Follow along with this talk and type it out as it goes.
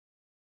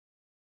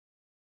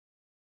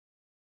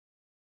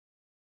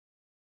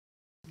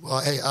Well,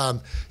 hey,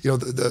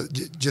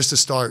 just to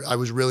start, I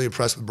was really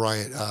impressed with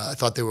Bryant. I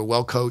thought they were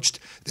well coached.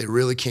 They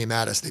really came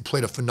at us. They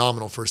played a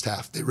phenomenal first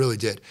half. They really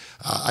did.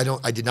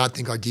 I did not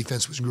think our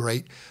defense was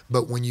great,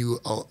 but when you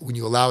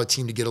allow a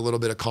team to get a little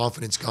bit of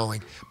confidence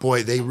going,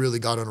 boy, they really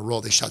got on a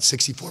roll. They shot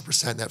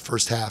 64% in that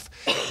first half.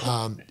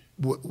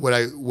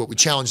 What we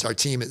challenged our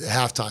team at the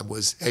halftime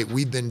was, hey,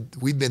 we've been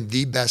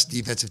the best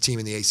defensive team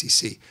in the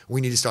ACC.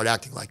 We need to start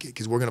acting like it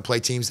because we're going to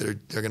play teams they're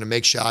going to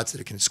make shots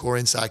that can score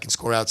inside, can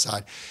score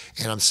outside,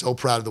 and I'm so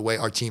proud of the way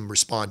our team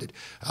responded.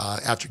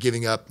 After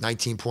giving up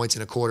 19 points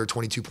in a quarter,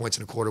 22 points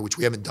in a quarter, which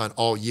we haven't done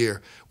all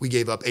year, we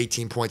gave up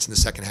 18 points in the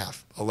second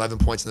half, 11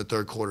 points in the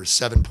third quarter,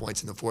 7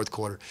 points in the fourth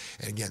quarter,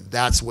 and again,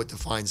 that's what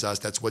defines us.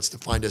 That's what's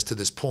defined us to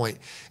this point.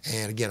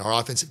 And again, our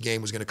offensive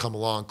game was going to come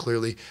along.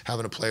 Clearly,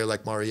 having a player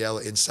like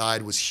Mariella inside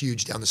was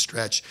huge down the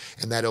stretch,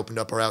 and that opened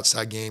up our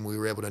outside game. We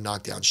were able to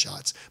knock down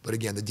shots. But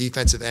again, the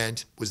defensive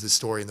end was the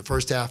story in the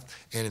first half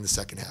and in the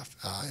second half.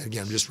 And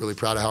again, I'm just really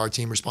proud of how our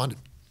team responded.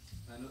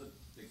 I know the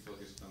big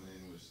focus coming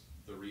in was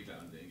the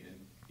rebounding, and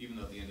even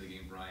though at the end of the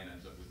game Bryant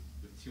ends up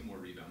with 2 more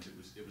rebounds, it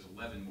was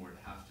 11 more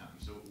at halftime.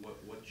 So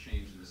what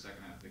changed in the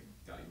second half that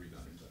got you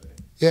rebounding today?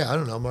 Yeah, I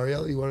don't know,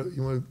 Mariella, you want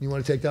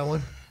to take that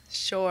one?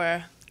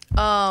 Sure.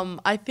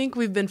 I think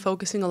we've been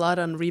focusing a lot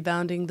on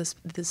rebounding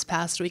this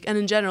past week and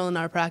in general in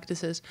our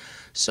practices.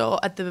 So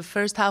at the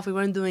first half, we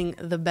weren't doing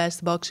the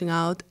best boxing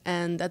out.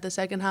 And at the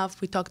second half,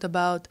 we talked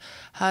about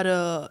how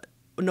to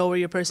know where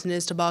your person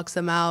is to box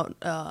them out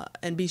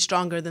and be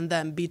stronger than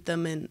them, beat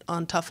them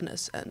on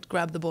toughness and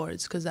grab the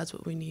boards because that's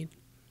what we need.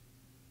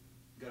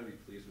 You've got to be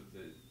pleased with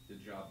the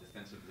job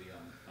defensively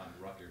on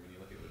Rucker when you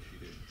look at what she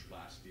did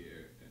last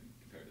year and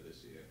compared to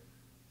this year.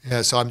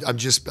 Yeah, so I'm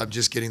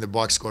just getting the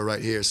box score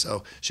right here.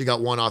 So she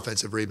got 1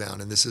 offensive rebound,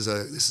 and this is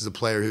a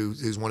player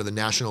who's one of the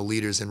national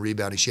leaders in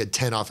rebounding. She had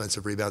 10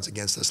 offensive rebounds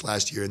against us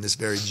last year in this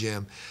very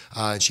gym,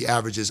 and she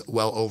averages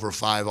well over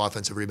 5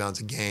 offensive rebounds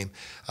a game.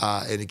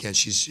 And again,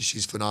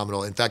 she's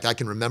phenomenal. In fact, I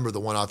can remember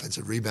the 1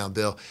 offensive rebound,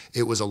 Bill.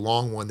 It was a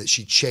long one that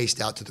she chased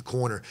out to the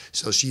corner,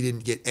 so she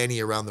didn't get any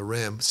around the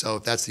rim. So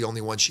if that's the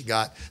only one she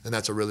got, then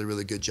that's a really,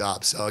 really good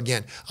job. So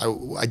again,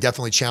 I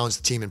definitely challenged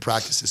the team in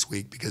practice this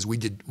week because we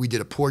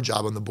did a poor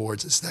job on the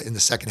boards in the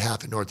second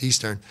half at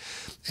Northeastern,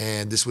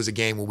 and this was a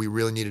game where we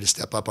really needed to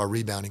step up our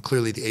rebounding.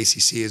 Clearly, the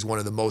ACC is one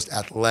of the most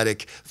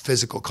athletic,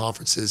 physical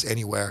conferences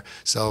anywhere.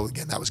 So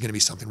again, that was going to be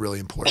something really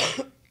important.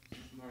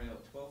 Mariella,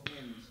 12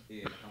 games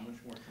in, how much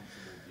more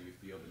comfortable do you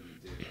feel than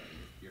you did in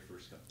your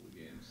first couple of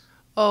games?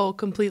 Oh,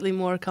 completely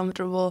more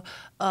comfortable.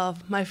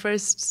 My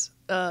first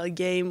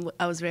game,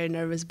 I was very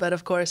nervous, but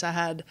of course I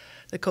had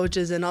the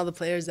coaches and all the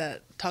players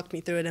that talked me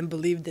through it and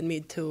believed in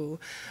me to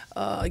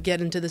get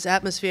into this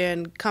atmosphere.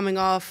 And coming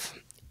off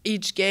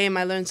each game,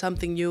 I learned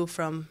something new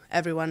from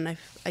everyone.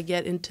 I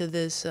get into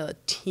this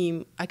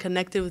team. I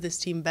connected with this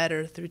team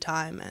better through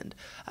time, and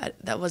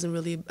that wasn't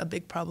really a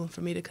big problem for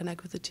me to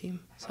connect with the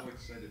team. So. How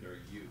excited are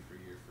you for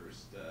your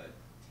first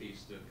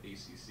taste of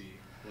ACC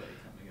play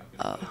coming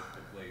up? And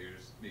the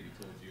players maybe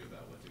told you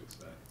about what to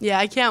expect? Yeah,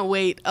 I can't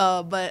wait.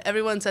 But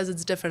everyone says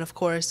it's different, of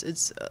course.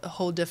 It's a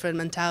whole different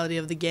mentality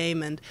of the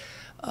game and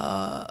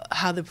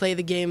how they play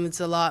the game. It's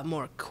a lot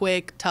more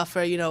quick,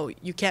 tougher. You know,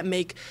 you can't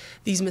make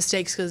these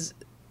mistakes because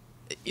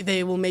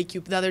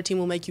the other team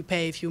will make you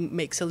pay if you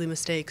make silly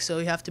mistakes. So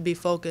you have to be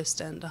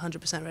focused and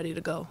 100% ready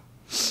to go.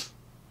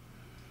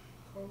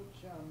 Coach,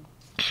 you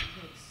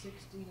had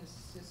 16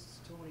 assists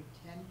to only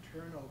 10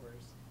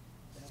 turnovers.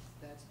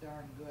 That's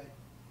darn good.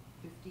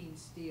 15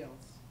 steals.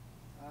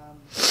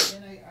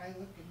 Then I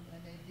look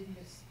and they did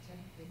miss 10.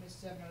 They missed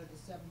 7 out of the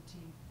 17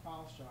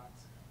 foul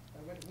shots.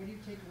 What do you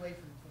take away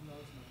from those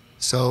numbers?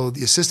 So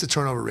the assist to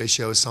turnover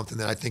ratio is something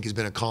that I think has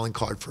been a calling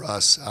card for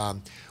us.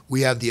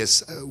 We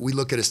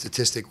look at a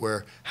statistic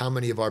where how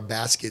many of our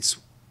baskets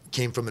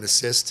came from an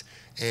assist,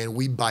 and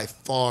we by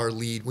far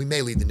lead. We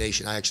may lead the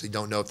nation. I actually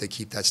don't know if they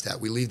keep that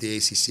stat. We lead the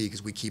ACC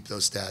because we keep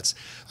those stats.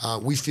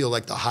 We feel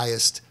like the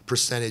highest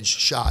percentage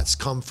shots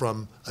come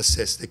from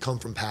assists. They come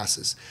from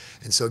passes.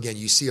 And so, again,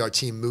 you see our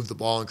team move the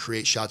ball and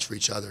create shots for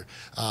each other.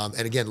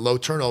 And, again, low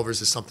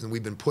turnovers is something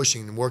we've been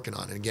pushing and working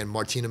on. And, again,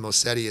 Martina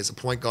Mossetti as a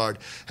point guard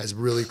has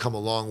really come a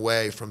long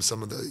way from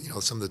some of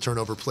the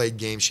turnover-plagued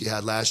games she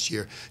had last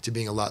year to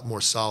being a lot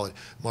more solid.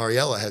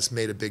 Mariella has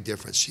made a big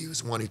difference. She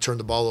was one who turned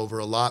the ball over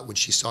a lot when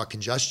she saw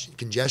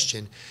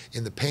congestion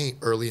in the paint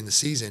early in the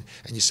season.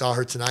 And you saw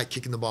her tonight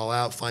kicking the ball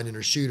out, finding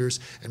her shooters,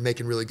 and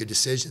making really good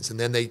decisions. And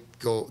then they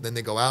go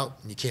out,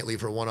 and you can't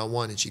leave her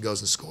one-on-one, and she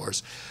goes and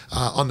scores.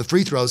 On the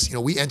free throws,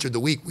 we entered the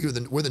week. We're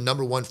the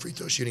 #1 free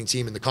throw shooting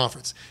team in the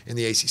conference, in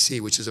the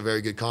ACC, which is a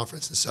very good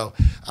conference. And so,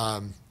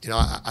 I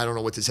don't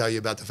know what to tell you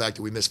about the fact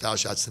that we missed foul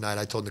shots tonight.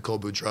 I told Nicole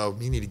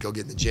Boudreau, you need to go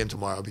get in the gym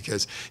tomorrow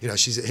because,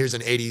 here's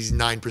an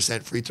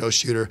 89% free throw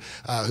shooter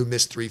who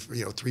missed three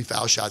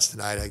foul shots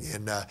tonight.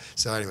 And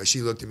so anyway,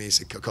 she looked at me and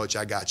said, Coach,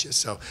 I got you.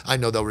 So I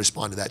know they'll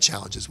respond to that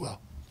challenge as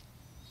well.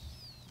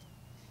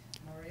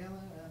 Mariella,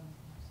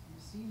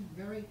 you seem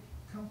very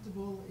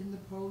comfortable in the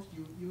post.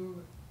 You're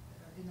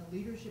in a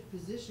leadership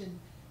position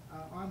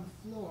on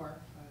the floor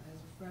as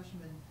a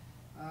freshman.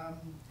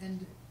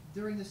 And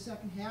during the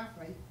second half,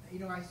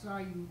 I saw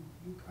you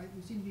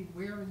seem to be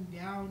wearing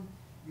down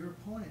your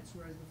opponents,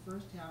 whereas the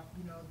first half,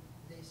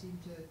 they seemed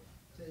to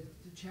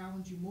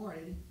challenge you more.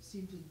 They didn't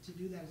seem to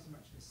do that as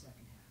much in the second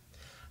half.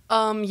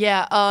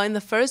 In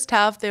the first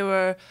half, they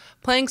were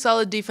playing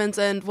solid defense,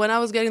 and when I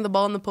was getting the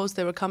ball in the post,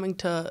 they were coming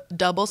to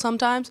double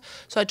sometimes.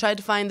 So I tried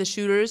to find the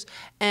shooters,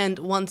 and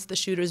once the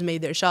shooters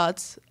made their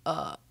shots,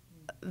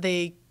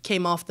 they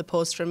came off the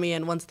post for me,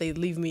 and once they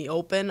leave me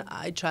open,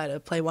 I try to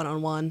play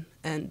one-on-one,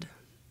 and,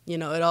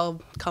 it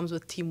all comes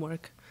with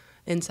teamwork,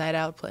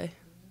 inside-out play.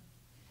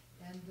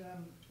 And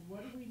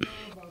what do we know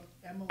about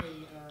Emily?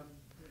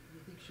 Do you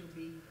think she'll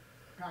be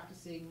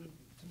practicing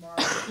tomorrow?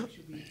 Do you think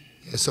she'll be...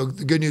 Yeah, so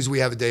the good news, we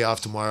have a day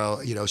off tomorrow.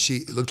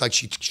 It looked like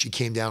she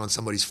came down on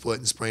somebody's foot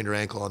and sprained her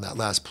ankle on that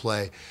last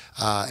play.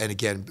 And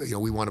again,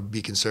 we want to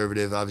be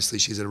conservative. Obviously,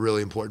 she's a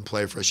really important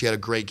player for us. She had a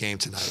great game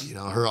tonight.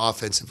 Her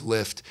offensive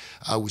lift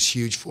was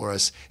huge for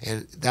us,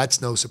 and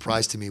that's no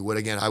surprise to me. What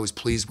again I was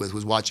pleased with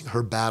was watching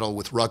her battle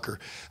with Rucker,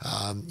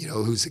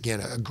 who's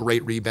again a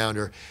great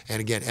rebounder.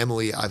 And again,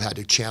 Emily, I've had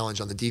to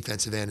challenge on the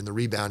defensive end and the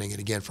rebounding. And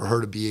again, for her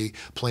to be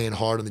playing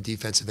hard on the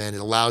defensive end, it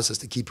allows us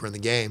to keep her in the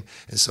game,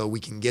 and so we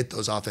can get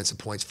those offensive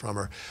points from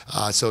her.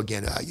 So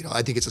again,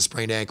 I think it's a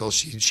sprained ankle.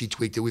 She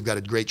tweaked it. We've got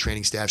a great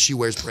training staff. She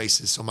wears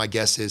braces, so my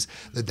guess is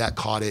that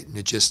caught it, and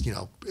it just,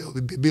 it'll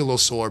be a little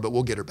sore, but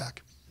we'll get her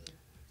back.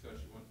 Coach,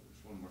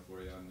 just one more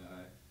for you on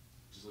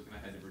just looking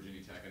ahead to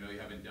Virginia Tech. I know you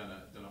haven't done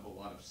a whole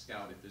lot of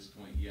scout at this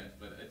point yet,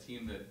 but a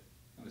team that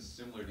kind of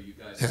similar to you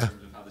guys in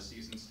terms of how the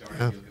season started.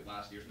 You look at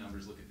last year's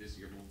numbers, look at this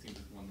year, both teams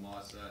with one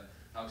loss.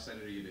 How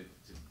excited are you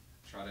to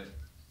try to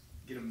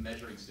get a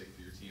measuring stick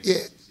for your team?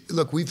 Yeah,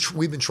 look,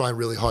 we've been trying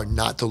really hard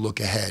not to look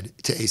ahead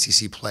to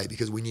ACC play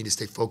because we need to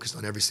stay focused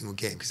on every single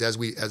game. Because as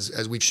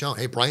we've shown,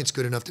 hey, Bryant's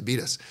good enough to beat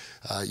us.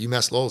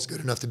 UMass Lowell's good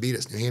enough to beat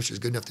us. New Hampshire's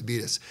good enough to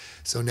beat us.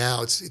 So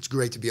now it's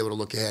great to be able to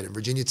look ahead. And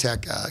Virginia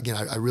Tech, again,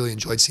 I really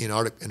enjoyed seeing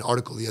an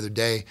article the other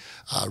day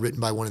written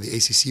by one of the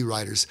ACC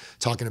writers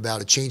talking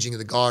about a changing of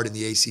the guard in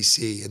the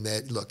ACC, and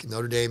that look,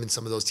 Notre Dame and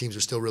some of those teams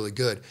are still really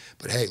good,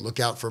 but hey, look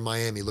out for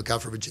Miami, look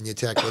out for Virginia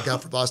Tech, look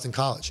out for Boston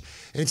College.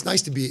 And it's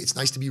nice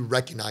to be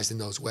recognized in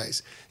those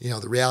ways.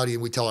 The reality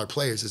we tell our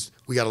players is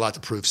we got a lot to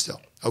prove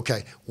still.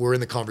 Okay, we're in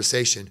the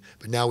conversation,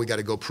 but now we got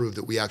to go prove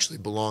that we actually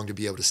belong to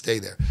be able to stay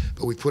there.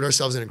 But we put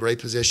ourselves in a great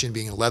position,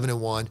 being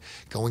 11-1,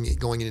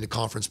 going into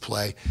conference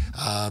play.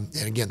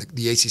 And again,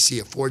 the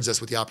ACC affords us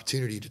with the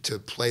opportunity to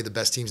play the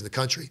best teams in the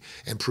country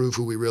and prove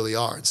who we really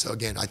are. And so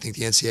again, I think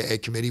the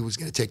NCAA committee was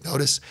going to take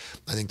notice.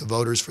 I think the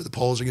voters for the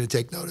polls are going to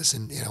take notice,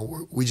 and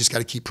we just got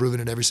to keep proving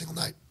it every single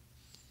night.